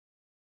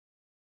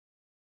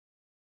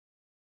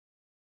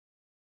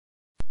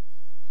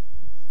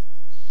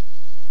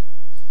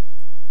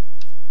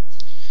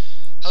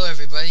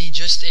everybody,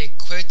 just a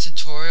quick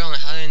tutorial on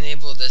how to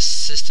enable the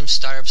system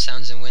startup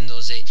sounds in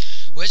Windows 8,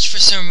 which for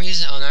some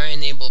reason are not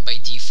enabled by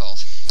default.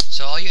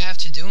 So all you have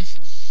to do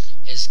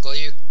is go to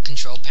your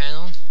control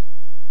panel,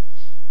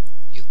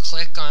 you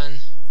click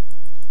on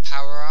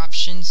power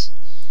options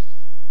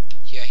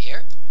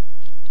here,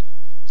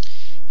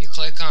 you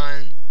click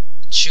on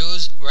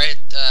choose right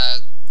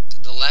the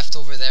left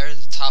over there,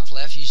 the top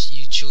left, you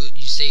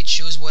say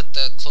choose what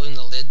the closing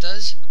the lid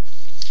does.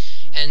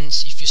 And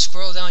if you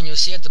scroll down, you'll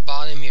see at the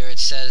bottom here it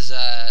says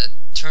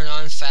turn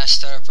on fast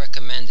startup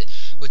recommended.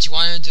 What you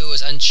want to do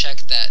is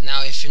uncheck that.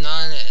 Now if you're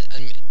not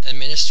an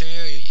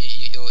administrator,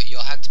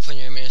 you'll have to put in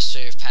your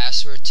administrative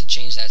password to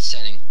change that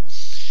setting.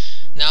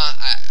 Now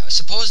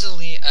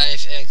supposedly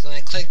when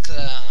I click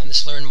on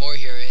this learn more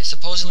here,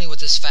 supposedly what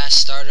this fast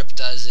startup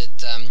does,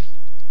 it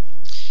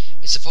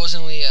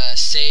supposedly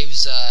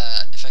saves,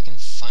 if I can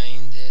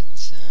find it,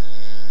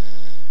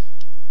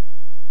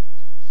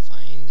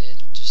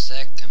 just a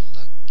sec, I'm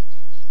looking.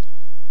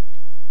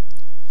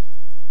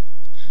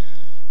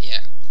 Yeah,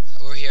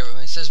 over here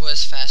when it says what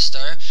is fast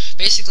startup,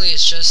 basically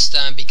it's just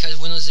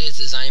because Windows 8 is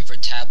designed for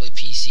tablet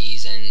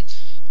PCs and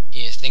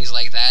things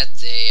like that.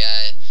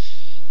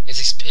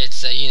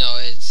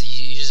 It's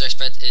users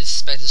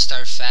expected to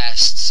start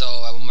fast. So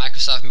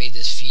Microsoft made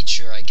this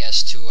feature, I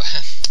guess, to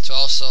to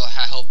also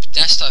help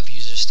desktop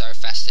users start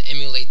fast, to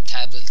emulate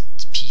tablet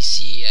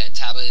PC,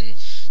 tablet and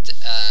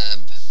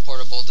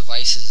portable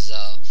devices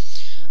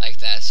like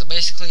that. So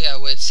basically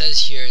what it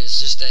says here is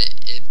just that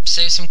it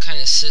saves some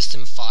kind of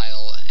system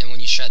file, and when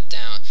you shut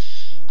down,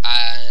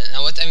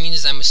 now what that means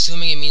is, I'm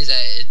assuming it means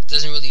that it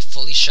doesn't really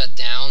fully shut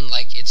down,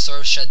 like it's sort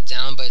of shut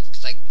down, but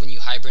like when you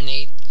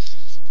hibernate.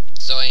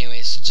 So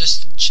anyway, so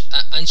just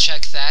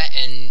uncheck that,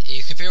 and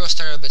your computer will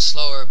start a bit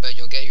slower, but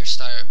you'll get your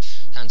startup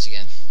sounds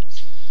again.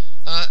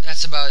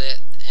 That's about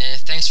it, and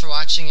thanks for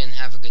watching, and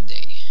have a good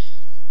day.